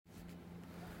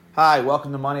Hi,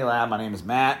 welcome to Money Lab. My name is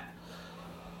Matt.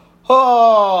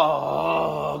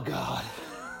 Oh, God.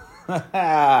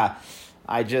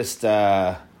 I just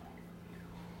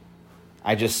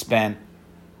spent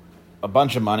a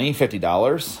bunch of money,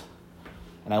 $50,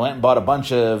 and I went and bought a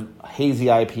bunch of hazy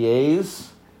IPAs,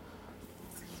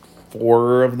 5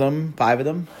 of them,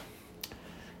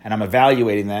 and I'm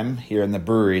evaluating them here in the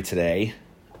brewery today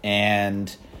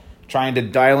and trying to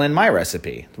dial in my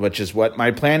recipe, which is what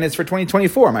my plan is for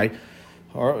 2024. My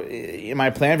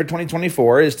plan for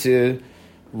 2024 is to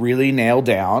really nail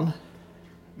down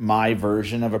my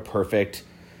version of a perfect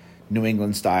New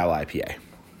England style IPA.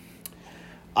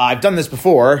 I've done this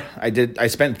before. I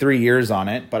spent 3 years on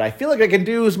it, but I feel like I can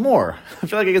do more. I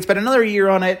feel like I can spend another year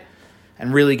on it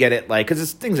and really get it,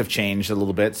 because things have changed a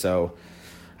little bit, so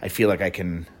I feel like I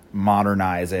can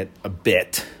modernize it a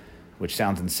bit, which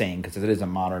sounds insane because it is a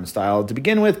modern style to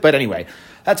begin with. But anyway,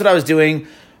 that's what I was doing.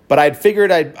 But I'd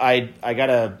figured I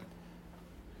gotta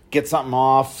get something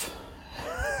off.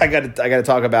 I gotta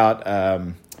talk about.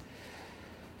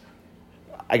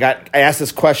 I asked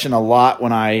this question a lot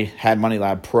when I had Money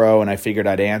Lab Pro, and I figured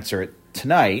I'd answer it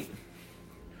tonight,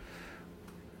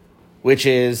 which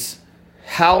is,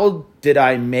 how did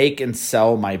I make and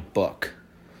sell my book?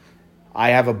 I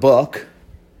have a book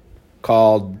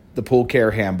called The Pool Care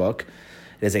Handbook.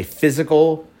 It is a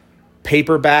physical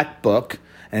paperback book,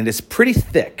 and it is pretty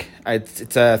thick. It's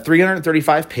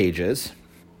 335 pages,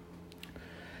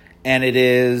 and it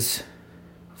is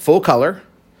full color.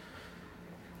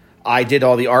 I did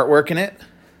all the artwork in it.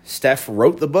 Steph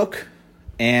wrote the book,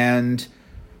 and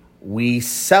we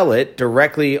sell it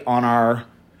directly on our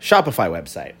Shopify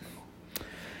website.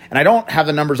 And I don't have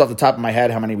the numbers off the top of my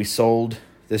head how many we sold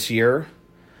this year,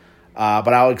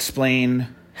 but I'll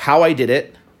explain how I did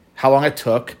it, how long it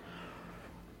took,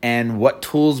 and what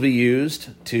tools we used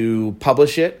to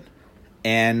publish it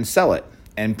and sell it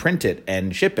and print it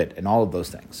and ship it and all of those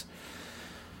things.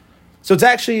 So it's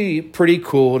actually pretty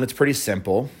cool and it's pretty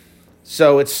simple.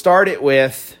 So it started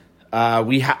with,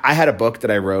 I had a book that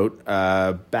I wrote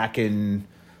back in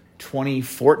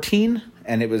 2014,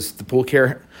 and it was the pool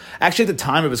care. Actually, at the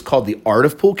time, it was called The Art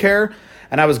of Pool Care,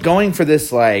 and I was going for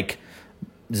this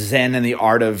Zen and the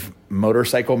Art of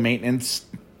Motorcycle Maintenance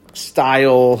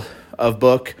style of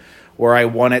book, where I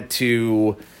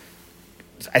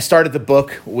started the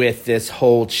book with this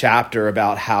whole chapter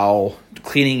about how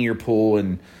cleaning your pool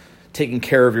and taking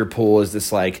care of your pool is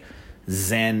this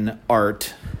Zen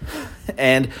art,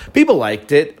 and people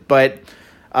liked it, but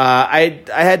I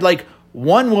had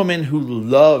one woman who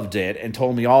loved it and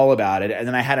told me all about it, and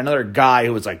then I had another guy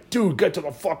who was like, dude, get to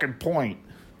the fucking point.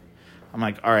 I'm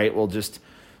like, all right, well, just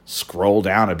scroll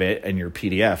down a bit in your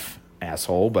PDF,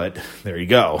 asshole, but there you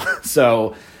go.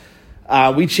 So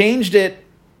we changed it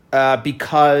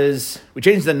because we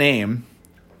changed the name.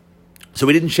 So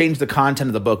we didn't change the content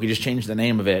of the book. We just changed the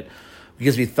name of it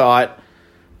because we thought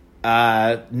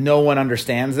no one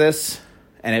understands this,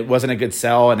 and it wasn't a good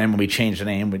sell. And then when we changed the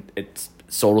name, it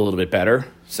sold a little bit better.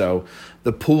 So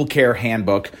the Pool Care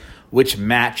Handbook, which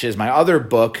matches my other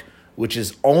book, which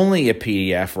is only a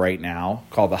PDF right now,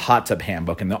 called the Hot Tub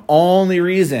Handbook. And the only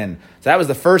reason, so that was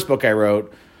the first book I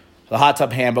wrote, the Hot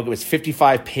Tub Handbook. It was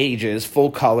 55 pages,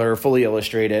 full color, fully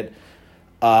illustrated.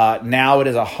 Now it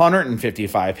is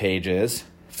 155 pages,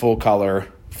 full color,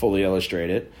 fully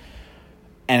illustrated.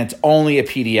 And it's only a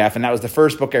PDF. And that was the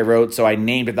first book I wrote, so I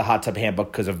named it the Hot Tub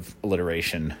Handbook because of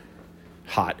alliteration,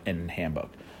 hot and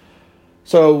handbook.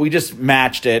 So we just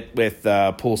matched it with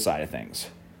the pool side of things.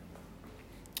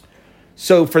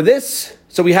 So for this,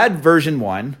 we had version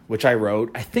 1, which I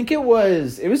wrote. I think it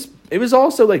was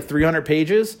also 300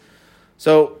 pages.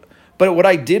 So, but what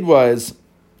I did was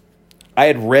I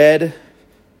had read,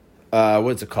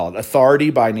 what's it called?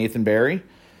 Authority by Nathan Barry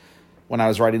when I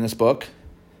was writing this book.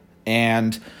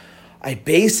 And I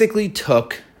basically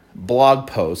took blog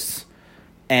posts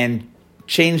and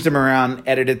changed them around,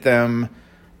 edited them,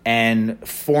 and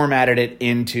formatted it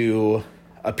into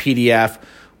a PDF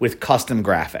with custom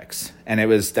graphics. And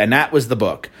that was the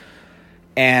book.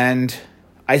 And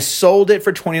I sold it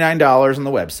for $29 on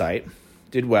the website.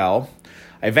 Did well.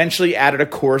 I eventually added a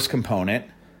course component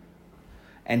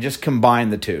and just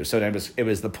combined the two. So it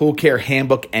was the Pool Care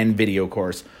Handbook and video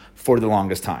course for the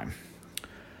longest time.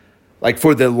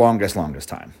 For the longest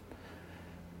time.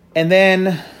 And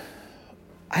then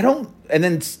I'll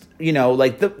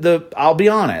be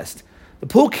honest, the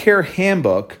Pool Care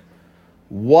Handbook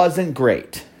wasn't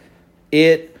great.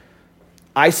 I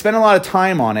spent a lot of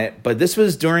time on it, but this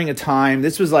was during a time,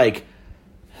 this was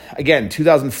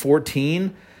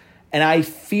 2014, and I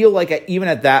feel like even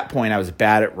at that point I was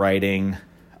bad at writing.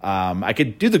 I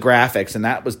could do the graphics, and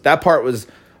that part was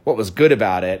what was good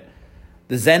about it.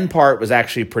 The Zen part was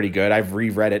actually pretty good. I've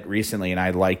reread it recently, and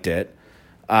I liked it.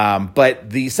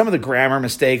 But some of the grammar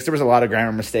mistakes, there was a lot of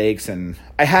grammar mistakes, and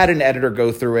I had an editor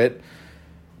go through it,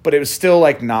 but it was still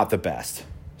like not the best.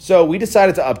 So we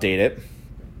decided to update it,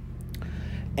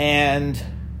 and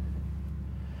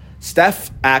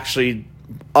Steph actually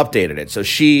updated it. So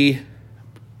she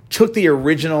took the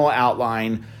original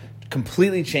outline,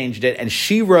 completely changed it, and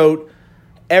she wrote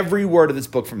every word of this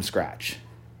book from scratch.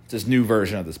 It's this new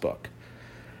version of this book.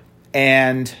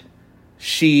 And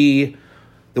the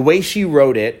way she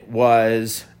wrote it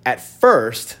was, at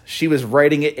first, she was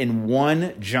writing it in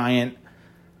one giant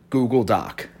Google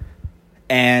Doc.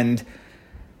 And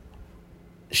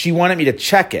she wanted me to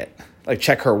check it, like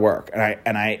check her work.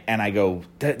 And I go,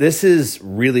 this is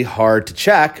really hard to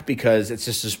check because it's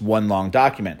just this one long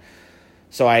document.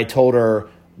 So I told her,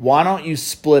 why don't you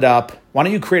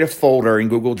create a folder in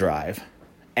Google Drive,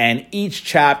 and each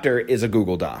chapter is a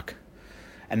Google Doc.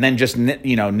 And then just,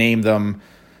 name them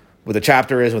what the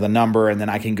chapter is with a number, and then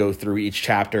I can go through each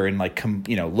chapter and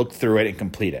look through it and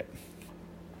complete it.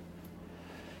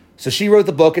 So she wrote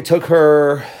the book. It took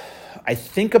her, I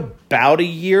think, about a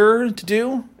year to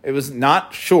do. It was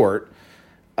not short.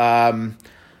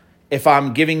 If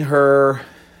I'm giving her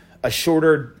a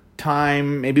shorter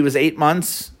time, maybe it was 8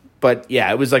 months. But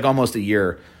yeah, it was like almost a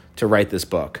year to write this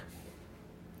book.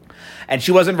 And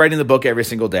she wasn't writing the book every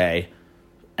single day.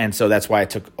 And so that's why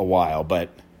it took a while. But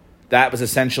that was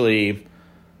essentially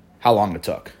how long it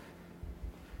took.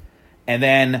 And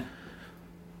then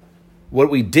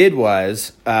what we did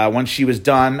was, once she was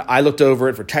done, I looked over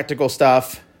it for technical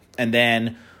stuff. And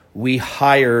then we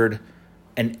hired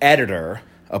an editor,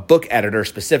 a book editor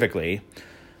specifically,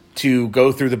 to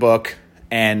go through the book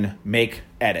and make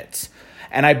edits.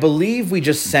 And I believe we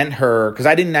just sent her, because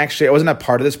I wasn't a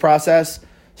part of this process.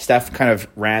 Steph kind of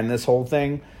ran this whole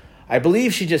thing. I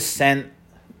believe she just sent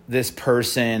this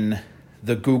person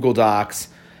the Google Docs,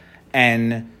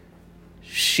 and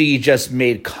she just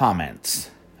made comments.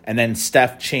 And then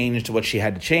Steph changed what she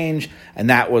had to change, and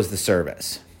that was the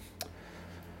service.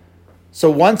 So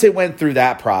once it went through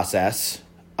that process,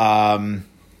 then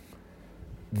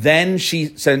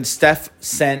Steph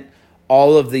sent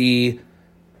all of the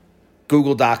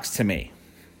Google Docs to me.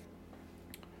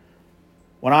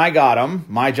 When I got them,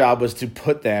 my job was to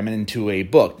put them into a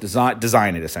book,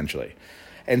 design it essentially.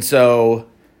 And so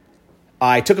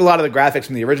I took a lot of the graphics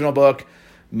from the original book,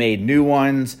 made new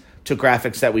ones, took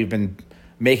graphics that we've been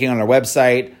making on our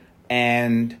website,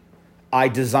 and I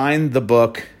designed the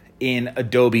book in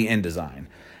Adobe InDesign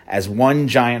as one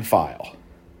giant file.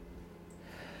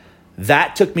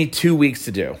 That took me 2 weeks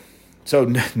to do.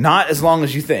 So not as long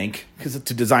as you think, because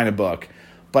to design a book,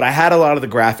 but I had a lot of the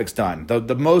graphics done.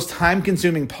 The most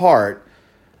time-consuming part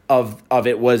of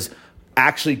it was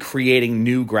actually creating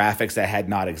new graphics that had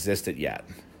not existed yet.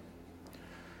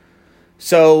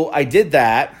 So I did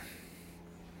that.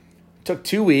 Took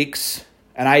 2 weeks,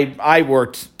 and I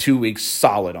worked 2 weeks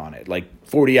solid on it, like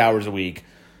 40 hours a week.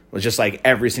 It was just like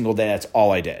every single day, that's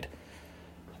all I did.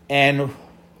 And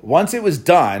once it was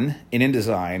done in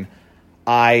InDesign,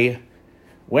 I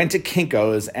went to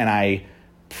Kinko's and I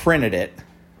printed it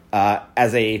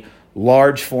as a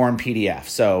large form PDF.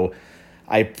 So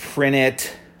I print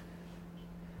it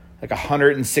like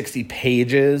 160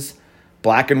 pages,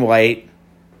 black and white,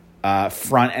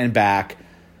 front and back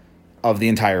of the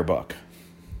entire book.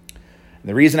 And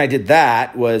the reason I did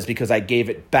that was because I gave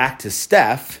it back to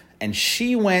Steph, and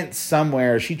she went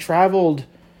somewhere. She traveled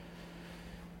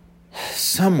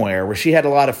somewhere where she had a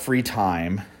lot of free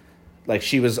time. Like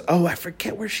she was, I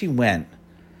forget where she went.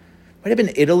 Might have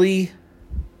been Italy.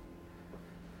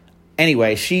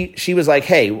 Anyway, she was like,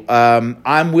 hey,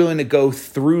 I'm willing to go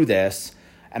through this,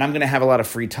 and I'm going to have a lot of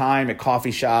free time at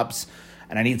coffee shops,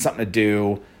 and I need something to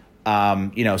do.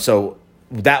 So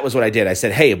that was what I did. I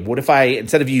said, hey, what if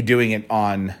instead of you doing it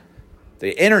on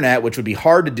the internet, which would be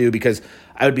hard to do because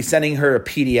I would be sending her a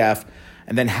PDF,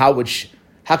 and then how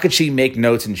could she make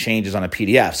notes and changes on a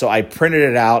PDF? So I printed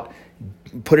it out,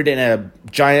 put it in a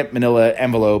giant manila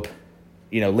envelope,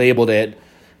 labeled it,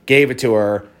 gave it to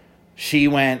her. She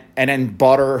went and then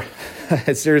bought her,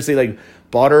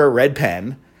 bought her a red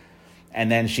pen. And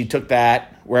then she took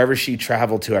that wherever she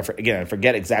traveled to. I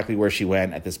forget exactly where she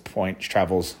went at this point. She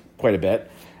travels quite a bit.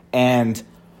 And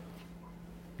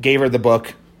gave her the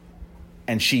book,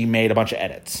 and she made a bunch of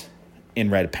edits in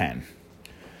red pen.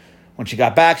 When she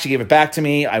got back, she gave it back to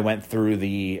me. I went through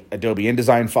the Adobe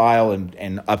InDesign file and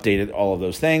updated all of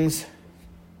those things.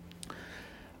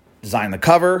 Designed the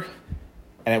cover,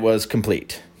 and it was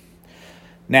complete.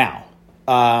 Now,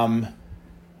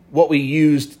 what we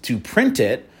used to print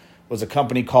it was a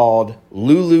company called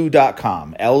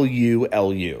Lulu.com,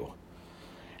 Lulu.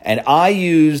 And I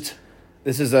used,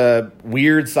 this is a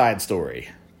weird side story,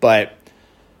 but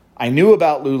I knew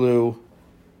about Lulu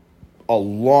a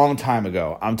long time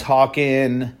ago. I'm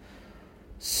talking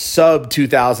sub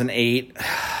 2008.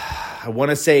 I want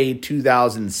to say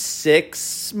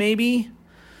 2006, maybe.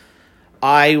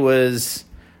 I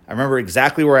remember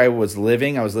exactly where I was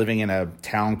living. I was living in a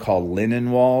town called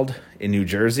Lindenwold in New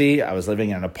Jersey. I was living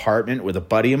in an apartment with a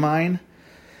buddy of mine.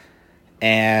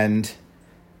 And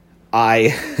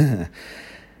I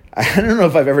don't know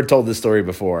if I've ever told this story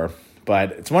before,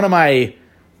 but it's one of my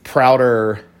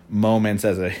prouder moments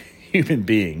as a human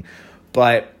being.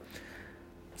 But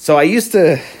so I used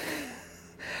to,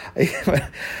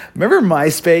 remember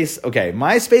MySpace? Okay,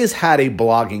 MySpace had a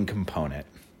blogging component.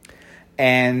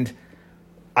 And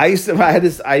I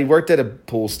worked at a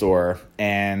pool store,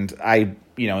 and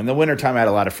in the wintertime, I had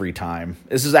a lot of free time.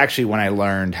 This is actually when I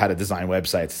learned how to design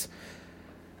websites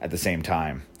at the same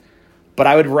time. But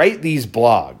I would write these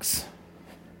blogs.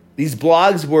 These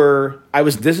blogs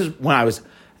this is when I was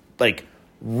like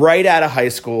right out of high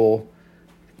school,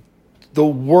 the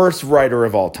worst writer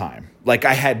of all time. Like,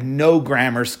 I had no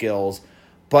grammar skills,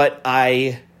 but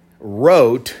I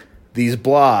wrote these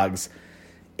blogs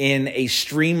in a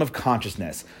stream of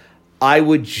consciousness. I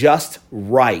would just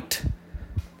write,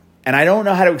 and I don't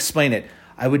know how to explain it.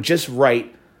 I would just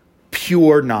write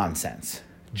pure nonsense,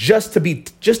 just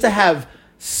to have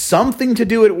something to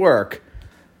do at work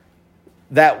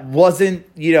that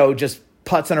wasn't, just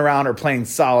putzing around or playing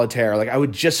solitaire. Like, I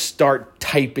would just start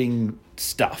typing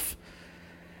stuff.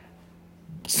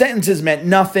 Sentences meant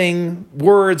nothing,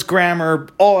 words, grammar,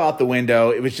 all out the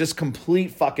window. It was just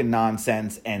complete fucking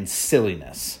nonsense and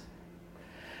silliness.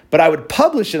 But I would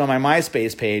publish it on my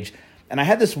MySpace page, and I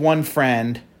had this one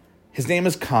friend, his name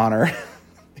is Connor.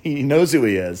 He knows who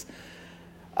he is.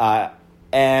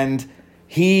 And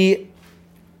he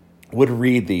would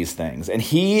read these things, and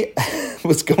he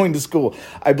was going to school.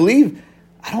 I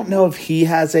don't know if he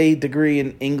has a degree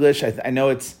in English. I know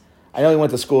he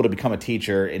went to school to become a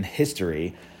teacher in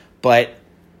history, but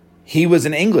he was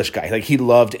an English guy. Like, he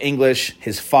loved English.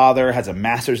 His father has a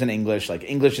master's in English. Like,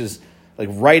 English is, like,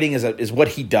 writing is what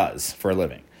he does for a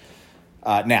living.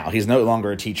 Now he's no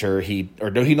longer a teacher. He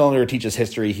no longer teaches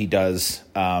history. He does.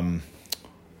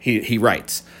 He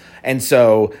writes, and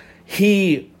so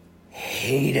he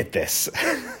hated this.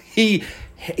 He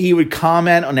would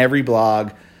comment on every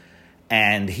blog.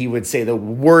 And he would say the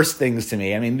worst things to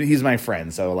me. I mean, he's my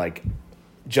friend, so like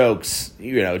jokes,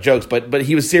 but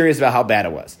he was serious about how bad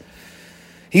it was.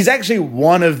 He's actually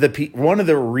one of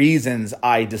the reasons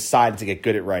I decided to get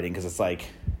good at writing, because it's like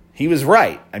he was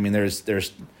right. I mean, there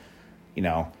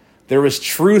was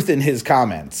truth in his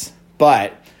comments.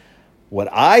 But what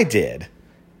I did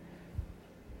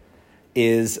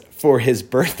is, for his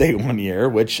birthday one year,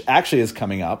 which actually is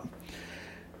coming up,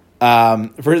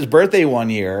 for his birthday one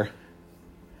year,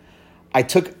 I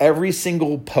took every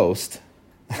single post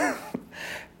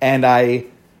and I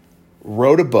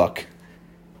wrote a book.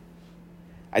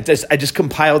 I just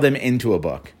compiled them into a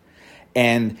book.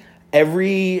 And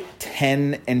every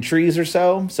 10 entries or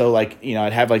so like,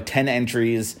 I'd have like 10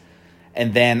 entries,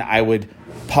 and then I would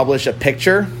publish a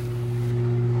picture.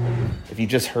 If you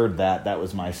just heard that, that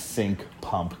was my sink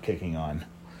pump kicking on.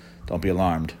 Don't be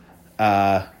alarmed.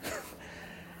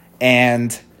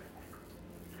 And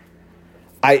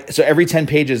so every 10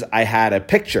 pages, I had a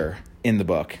picture in the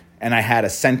book, and I had a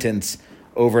sentence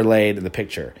overlaid in the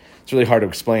picture. It's really hard to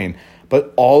explain.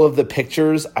 But all of the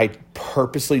pictures, I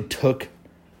purposely took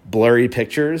blurry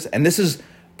pictures. And this is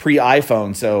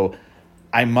pre-iPhone, so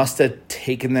I must have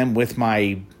taken them with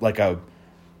my,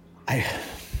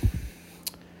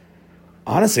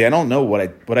 honestly, I don't know what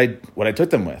I took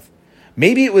them with.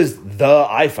 Maybe it was the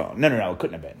iPhone. No, it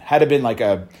couldn't have been. Had to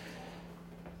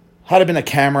been a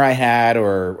camera I had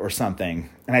or something.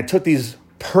 And I took these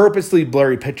purposely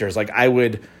blurry pictures. Like, I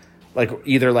would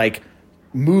either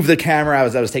move the camera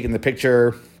as I was taking the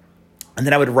picture, and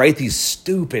then I would write these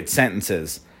stupid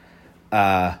sentences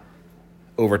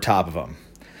over top of them.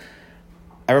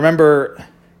 I remember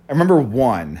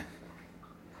one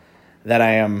that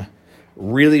I am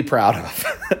really proud of,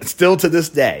 still to this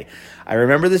day. I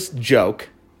remember this joke,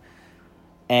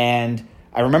 and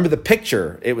I remember the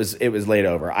picture it was laid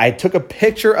over. I took a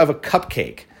picture of a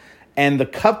cupcake, and the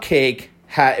cupcake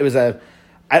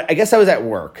I guess I was at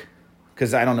work,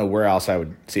 because I don't know where else I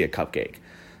would see a cupcake.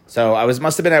 So I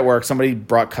must have been at work. Somebody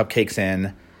brought cupcakes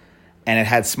in, and it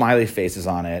had smiley faces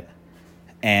on it.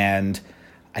 And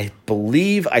I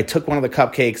believe I took one of the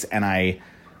cupcakes and I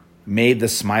made the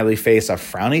smiley face a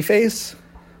frowny face.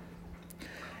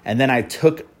 And then I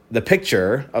took the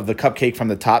picture of the cupcake from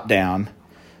the top down.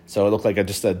 So it looked like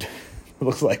it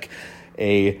looks like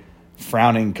a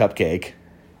frowning cupcake.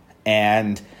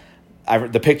 And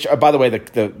the picture, by the way,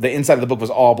 the inside of the book was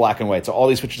all black and white. So all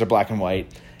these pictures are black and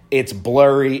white. It's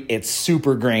blurry. It's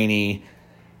super grainy.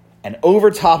 And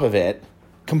over top of it,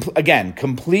 again,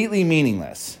 completely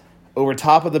meaningless. Over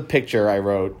top of the picture, I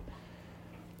wrote,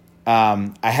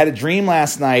 I had a dream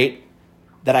last night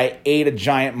that I ate a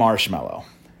giant marshmallow.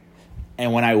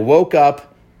 And when I woke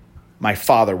up, my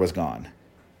father was gone.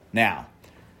 Now,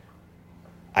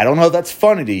 I don't know if that's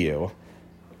funny to you,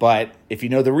 but if you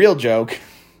know the real joke,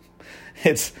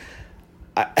 it's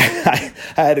I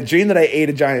had a dream that I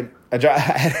ate I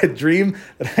had a dream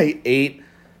that I ate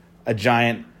a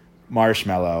giant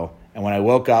marshmallow, and when I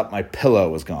woke up, my pillow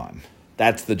was gone.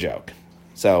 That's the joke.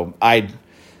 So I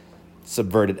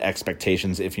subverted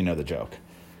expectations, if you know the joke.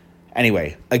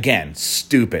 Anyway, again,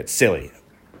 stupid, silly.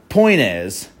 Point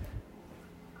is,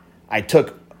 I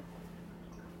took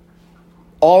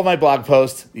all of my blog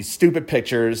posts, these stupid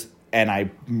pictures, and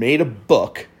I made a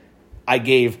book.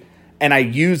 And I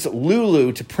used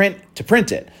Lulu to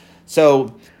print it.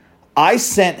 So I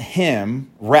sent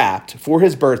him, wrapped for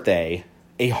his birthday,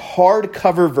 a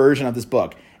hardcover version of this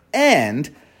book.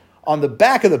 And on the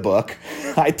back of the book,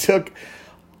 I took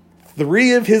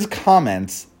 3 of his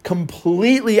comments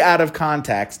completely out of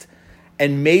context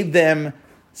and made them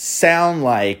sound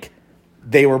like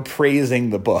they were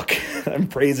praising the book and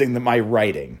praising my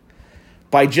writing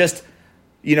by just,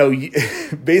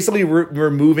 basically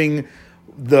removing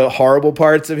the horrible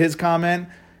parts of his comment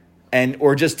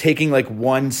or just taking like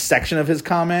one section of his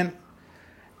comment.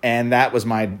 And that was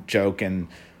my joke. And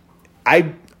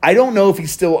I don't know if he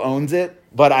still owns it,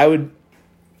 but I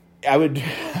would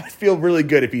feel really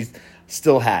good if he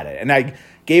still had it. And I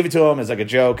gave it to him as like a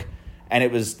joke.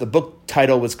 And the book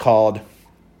title was called,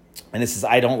 and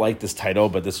I don't like this title,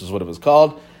 but this was what it was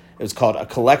called. It was called A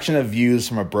Collection of Views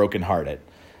from a Broken Hearted.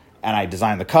 And I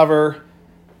designed the cover,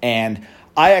 and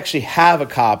I actually have a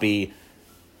copy,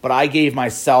 but I gave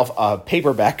myself a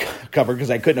paperback cover because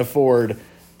I couldn't afford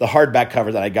the hardback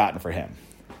cover that I'd gotten for him.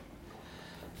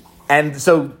 And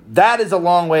so that is a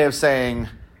long way of saying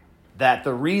that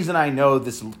the reason I know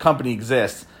this company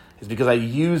exists is because I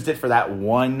used it for that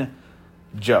one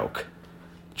joke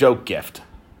gift.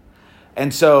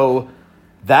 And so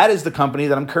that is the company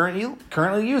that I'm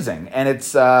currently using. And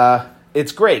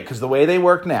it's great because the way they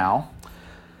work now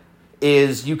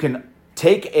is you can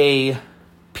take a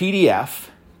PDF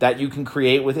that you can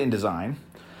create with InDesign,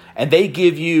 and they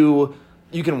give you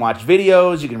can watch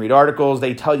videos, you can read articles,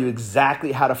 they tell you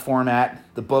exactly how to format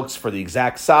the books for the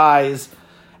exact size,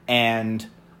 and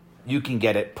you can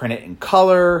get it printed in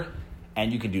color,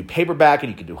 and you can do paperback,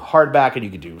 and you can do hardback, and you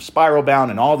can do spiral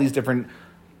bound, and all these different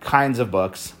kinds of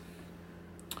books.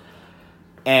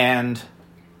 And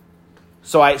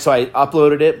so I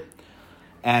uploaded it,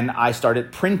 and I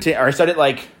started printing,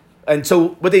 and so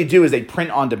what they do is they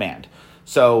print on demand.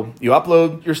 So you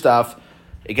upload your stuff,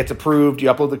 it gets approved, you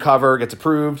upload the cover, it gets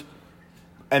approved,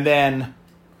 and then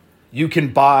you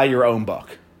can buy your own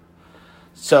book.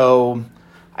 So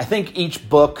I think each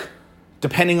book,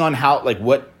 depending on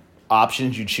what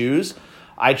options you choose,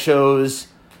 I chose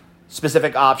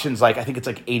specific options, I think it's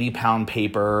 80-pound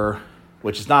paper,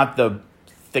 which is not the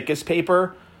thickest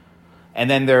paper. And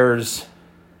then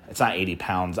it's not 80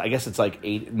 pounds. I guess it's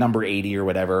number 80 or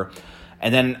whatever.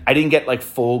 And then I didn't get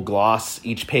full gloss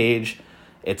each page.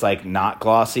 It's not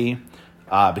glossy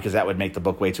because that would make the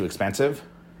book way too expensive.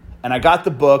 And I got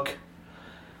the book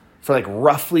for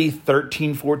roughly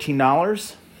 $13,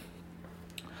 $14.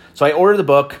 So I ordered the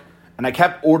book, and I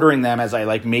kept ordering them as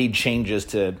I made changes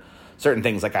to certain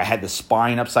things. I had the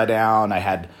spine upside down.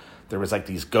 There was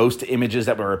these ghost images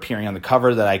that were appearing on the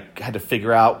cover that I had to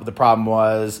figure out what the problem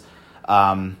was.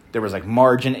 There was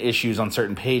margin issues on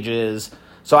certain pages.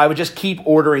 So I would just keep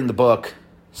ordering the book,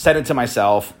 send it to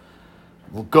myself,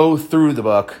 go through the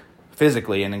book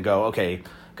physically, and then go, okay,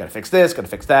 got to fix this, got to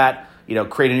fix that,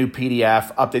 create a new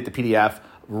PDF, update the PDF,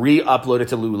 re-upload it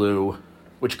to Lulu,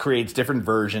 which creates different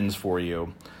versions for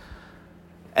you.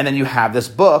 And then you have this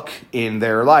book in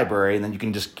their library, and then you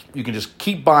can just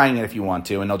keep buying it if you want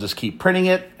to, and they'll just keep printing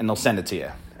it, and they'll send it to you.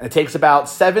 And it takes about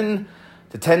 7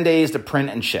 to 10 days to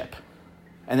print and ship.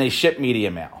 And they ship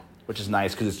media mail, which is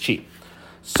nice because it's cheap.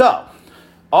 So,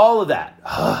 all of that.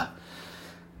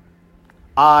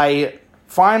 I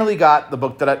finally got the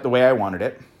book the way I wanted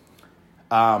it.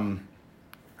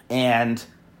 And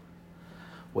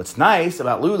what's nice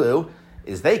about Lulu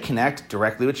is they connect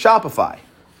directly with Shopify.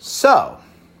 So,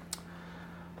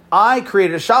 I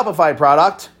created a Shopify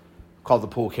product called the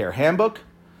Pool Care Handbook.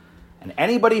 And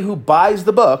anybody who buys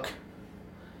the book,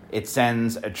 it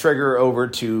sends a trigger over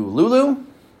to Lulu.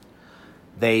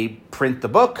 They print the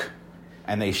book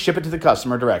and they ship it to the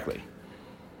customer directly.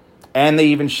 And they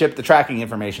even ship the tracking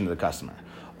information to the customer,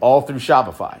 all through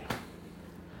Shopify.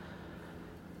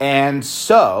 And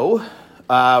so,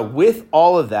 with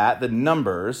all of that, the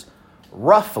numbers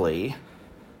roughly,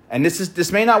 and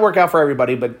this may not work out for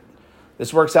everybody, but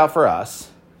this works out for us,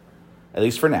 at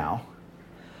least for now.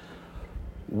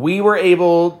 We were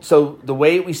able, so the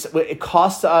way it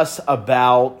cost us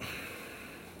about,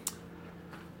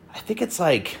 I think it's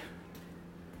like,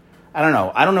 I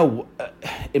don't know.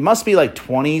 It must be like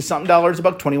 $20-something a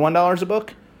book, $21 a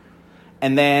book.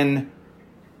 And then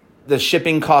the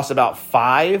shipping costs about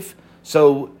 $5.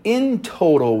 So in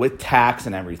total, with tax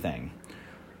and everything,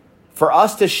 for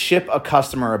us to ship a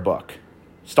customer a book,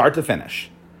 start to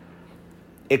finish,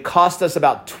 it cost us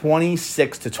about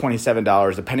 $26 to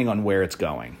 $27, depending on where it's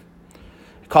going.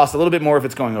 It costs a little bit more if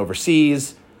it's going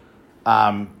overseas,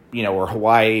 or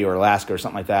Hawaii or Alaska or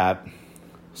something like that.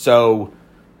 So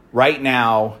right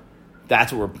now,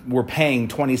 that's what we're paying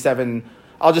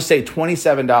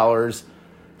 $27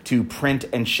 to print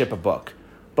and ship a book.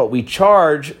 But we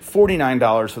charge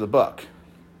 $49 for the book.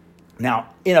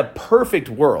 Now, in a perfect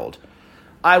world,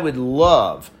 I would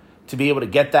love to be able to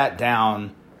get that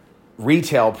down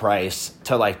retail price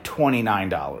to like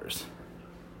 $29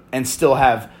 and still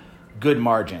have good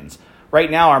margins.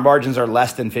 Right now, our margins are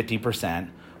less than 50%,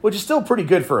 which is still pretty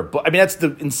good for a book. I mean, that's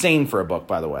insane for a book,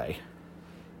 by the way.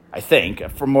 I think,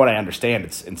 from what I understand,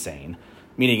 it's insane,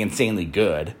 meaning insanely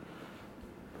good.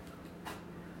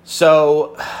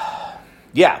 So,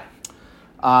 yeah,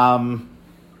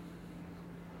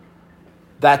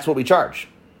 that's what we charge.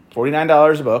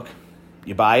 $49 a book.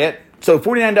 You buy it. So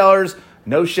 $49,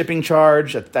 no shipping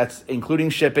charge. That's including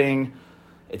shipping.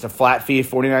 It's a flat fee of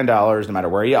 $49 no matter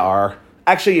where you are.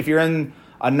 Actually, if you're in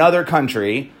another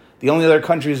country, the only other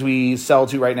countries we sell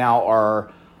to right now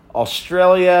are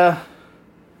Australia,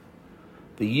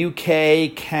 the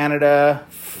UK, Canada,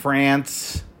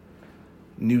 France,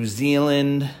 New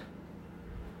Zealand,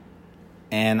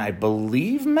 and I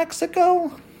believe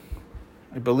Mexico.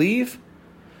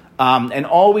 And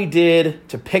all we did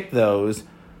to pick those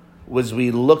was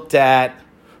we looked at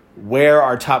where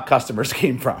our top customers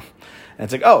came from.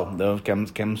 And it's like,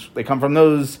 they come from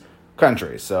those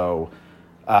countries. So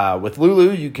with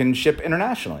Lulu, you can ship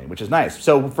internationally, which is nice.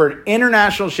 So for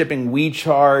international shipping, we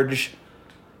charge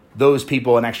those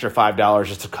people an extra $5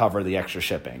 just to cover the extra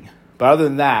shipping. But other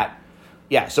than that,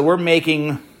 yeah, so we're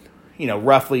making,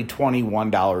 roughly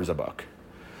 $21 a book,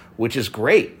 which is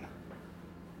great.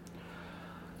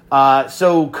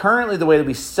 So currently the way that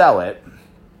we sell it,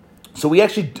 so we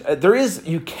actually,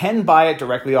 you can buy it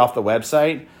directly off the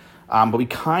website, but we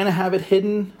kind of have it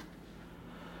hidden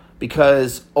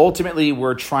because ultimately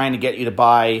we're trying to get you to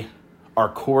buy our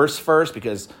course first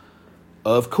because,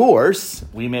 of course,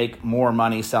 we make more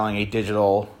money selling a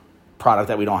digital product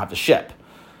that we don't have to ship.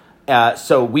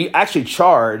 So we actually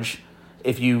charge,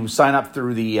 if you sign up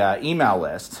through the email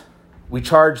list, we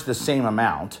charge the same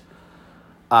amount,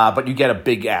 but you get a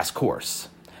big-ass course.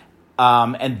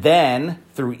 And then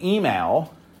through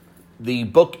email, the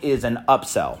book is an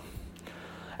upsell.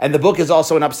 And the book is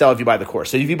also an upsell if you buy the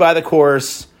course. So if you buy the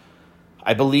course,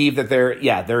 I believe that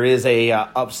there is a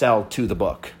upsell to the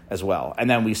book as well. And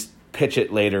then we pitch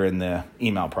it later in the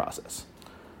email process.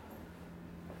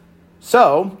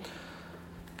 So,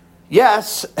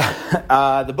 yes,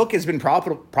 the book has been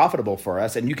profitable for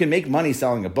us, and you can make money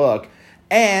selling a book,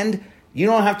 and you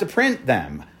don't have to print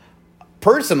them.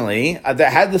 Personally, I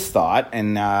had this thought,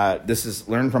 and this is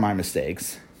learn from my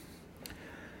mistakes.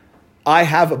 I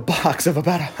have a box of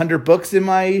about 100 books in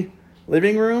my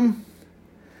living room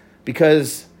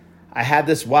because I had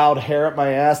this wild hair up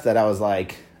my ass that I was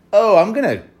like, I'm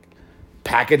going to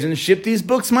package and ship these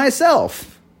books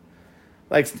myself.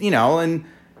 And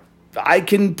I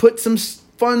can put some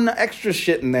fun extra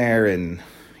shit in there and,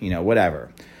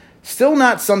 whatever. Still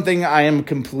not something I am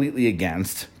completely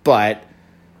against, but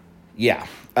yeah,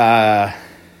 it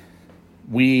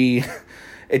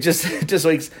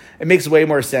makes way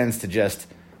more sense to just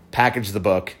package the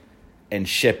book and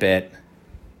ship it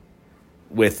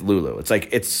with Lulu.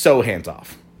 It's so hands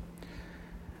off.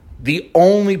 The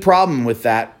only problem with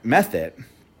that method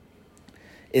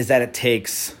is that it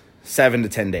takes 7 to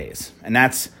 10 days. And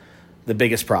that's the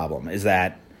biggest problem, is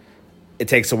that it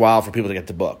takes a while for people to get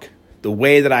the book. The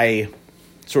way that I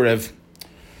sort of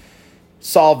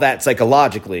solve that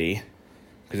psychologically,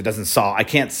 because I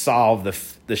can't solve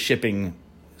the shipping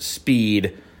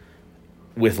speed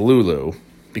with Lulu,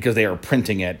 because they are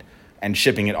printing it and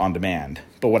shipping it on demand.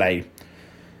 But what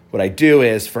I do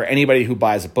is, for anybody who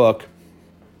buys a book,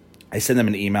 I send them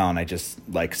an email and I just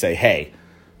like say, hey,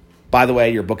 by the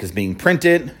way, your book is being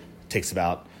printed. It takes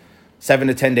about 7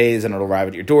 to 10 days and it'll arrive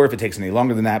at your door. If it takes any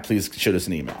longer than that, please shoot us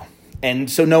an email.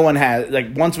 And so no one has, like,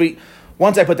 once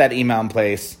I put that email in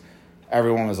place,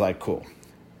 everyone was like, cool.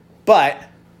 But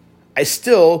I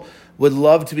still would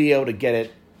love to be able to get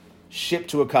it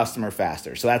shipped to a customer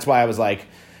faster. So that's why I was like,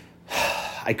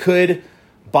 I could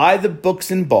buy the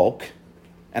books in bulk,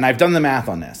 and I've done the math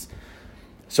on this.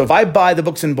 So if I buy the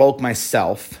books in bulk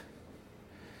myself,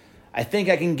 I think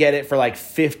I can get it for like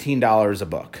 $15 a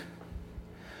book.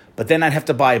 But then I'd have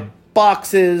to buy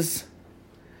boxes,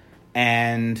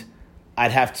 and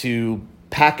I'd have to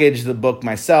package the book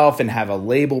myself and have a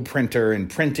label printer and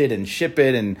print it and ship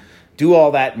it and do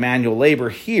all that manual labor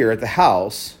here at the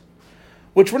house,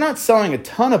 which we're not selling a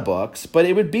ton of books, but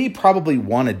it would be probably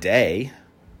one a day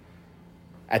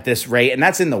at this rate. And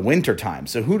that's in the winter time.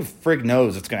 So who the frig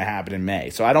knows what's going to happen in May?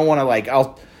 So I don't want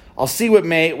to I'll see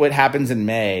what happens in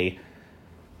May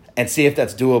and see if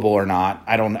that's doable or not.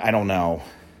 I don't know.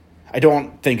 I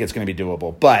don't think it's going to be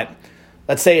doable, but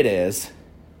let's say it is.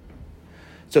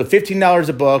 So $15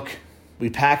 a book, we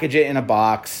package it in a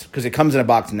box, because it comes in a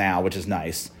box now, which is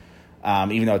nice.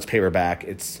 Even though it's paperback,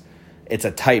 it's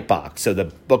a tight box. So the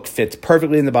book fits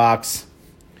perfectly in the box.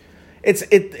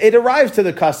 It arrives to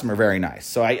the customer very nice.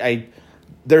 So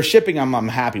their shipping I'm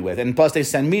happy with. And plus they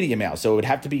send media mail. So it would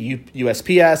have to be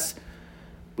USPS.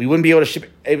 We wouldn't be able to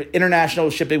ship. International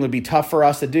shipping would be tough for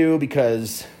us to do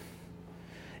because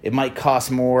it might cost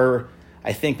more.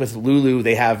 I think with Lulu,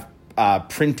 they have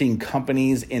printing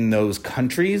companies in those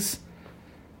countries,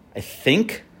 I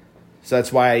think. So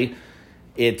that's why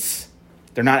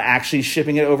they're not actually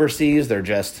shipping it overseas. They're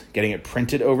just getting it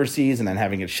printed overseas and then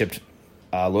having it shipped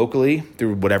locally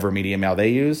through whatever media mail they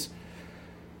use.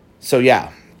 So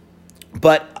yeah,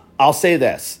 but I'll say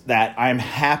this, that I'm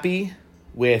happy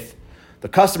with the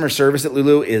customer service at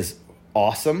Lulu is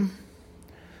awesome.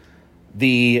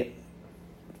 The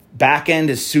back end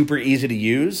is super easy to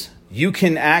use. You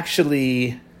can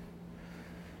actually,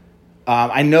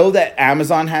 I know that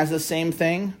Amazon has the same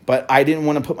thing, but I didn't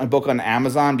want to put my book on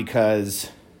Amazon because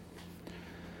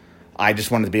I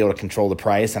just wanted to be able to control the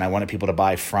price, and I wanted people to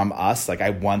buy from us. Like,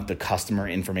 I want the customer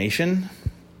information.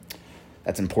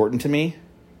 That's important to me.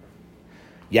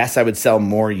 Yes, I would sell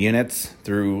more units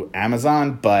through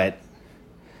Amazon, but,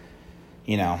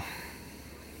 you know,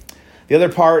 the other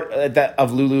part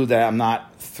of Lulu that I'm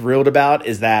not thrilled about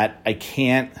is that I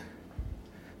can't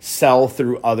sell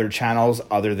through other channels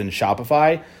other than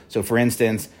Shopify. So for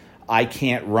instance, I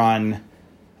can't run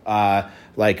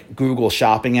like Google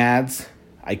shopping ads.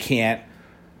 I can't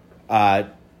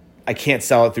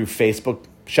sell it through Facebook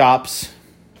shops,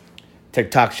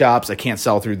 TikTok shops. I can't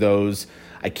sell through those.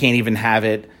 I can't even have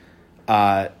it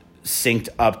synced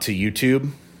up to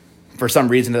YouTube. For some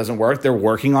reason, it doesn't work. They're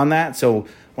working on that. So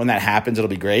when that happens, it'll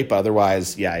be great. But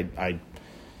otherwise, yeah, I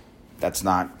that's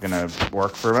not going to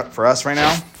work for us right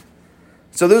now.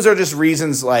 So those are just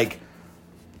reasons, like,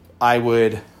 I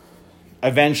would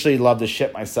eventually love to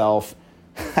ship myself.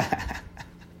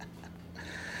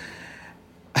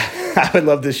 I would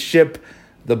love to ship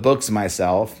the books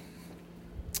myself.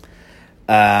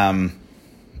 But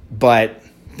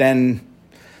then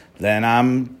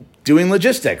I'm doing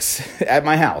logistics at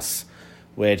my house,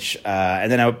 which,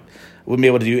 and then I wouldn't be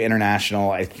able to do international,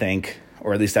 I think,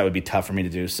 or at least that would be tough for me to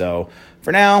do. So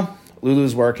for now,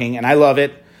 Lulu's working and I love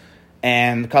it.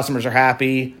 And the customers are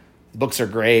happy. The books are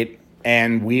great.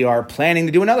 And we are planning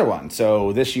to do another one.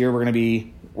 So this year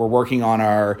we're working on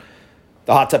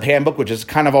the Hot Tub Handbook, which is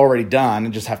kind of already done,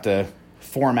 and just have to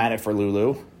format it for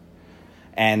Lulu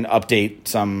and update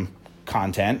some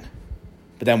content.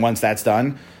 But then once that's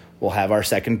done, we'll have our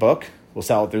second book. We'll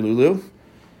sell it through Lulu,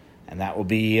 and that will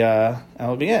be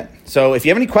it. So if you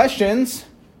have any questions,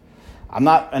 I'm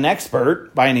not an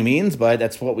expert by any means, but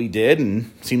that's what we did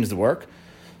and seems to work.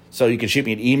 So you can shoot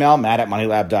me an email,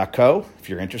 matt@moneylab.co, if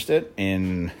you're interested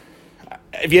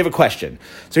if you have a question.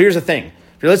 So here's the thing.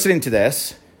 If you're listening to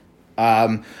this,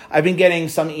 I've been getting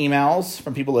some emails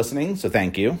from people listening, so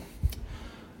thank you.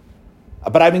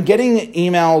 But I've been getting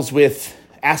emails with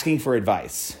asking for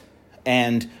advice.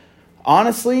 And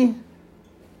honestly,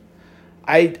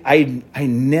 I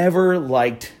never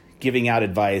liked giving out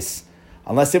advice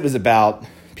unless it was about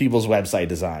people's website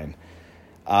design.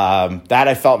 That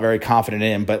I felt very confident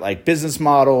in, but like business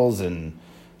models and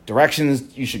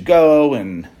directions you should go,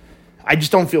 and I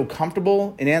just don't feel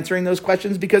comfortable in answering those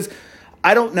questions because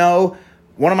I don't know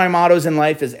One of my mottos in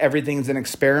life is everything's an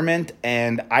experiment,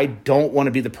 and I don't want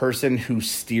to be the person who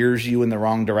steers you in the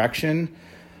wrong direction.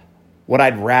 What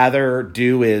I'd rather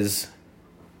do is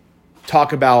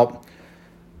talk about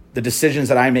the decisions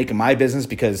that I make in my business,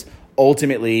 because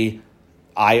ultimately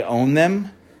I own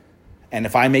them. And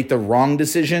if I make the wrong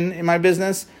decision in my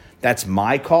business, that's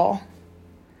my call.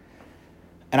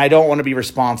 And I don't want to be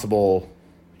responsible,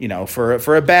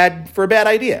 for a bad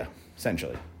idea,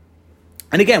 essentially.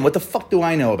 And again, what the fuck do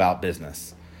I know about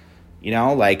business?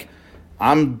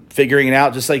 I'm figuring it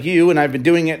out just like you, and I've been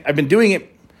doing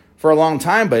it for a long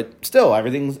time, but still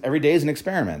every day is an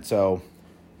experiment. So,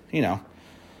 I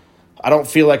don't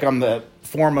feel like I'm the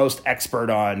foremost expert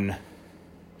on,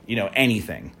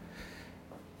 anything.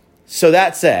 So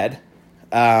that said,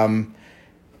 I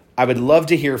would love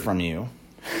to hear from you,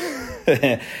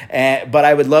 but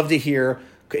I would love to hear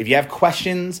if you have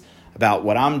questions about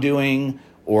what I'm doing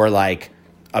or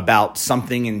about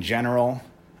something in general.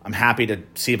 I'm happy to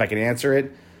see if I can answer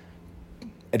it.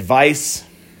 Advice,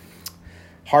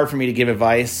 hard for me to give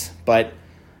advice, but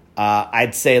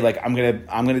I'd say I'm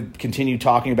gonna continue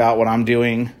talking about what I'm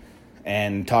doing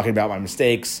and talking about my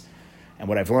mistakes and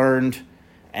what I've learned,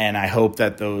 and I hope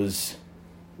that those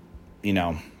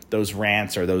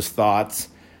rants or those thoughts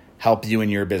help you in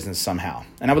your business somehow.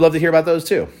 And I would love to hear about those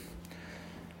too.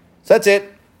 So that's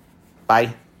it.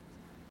 Bye.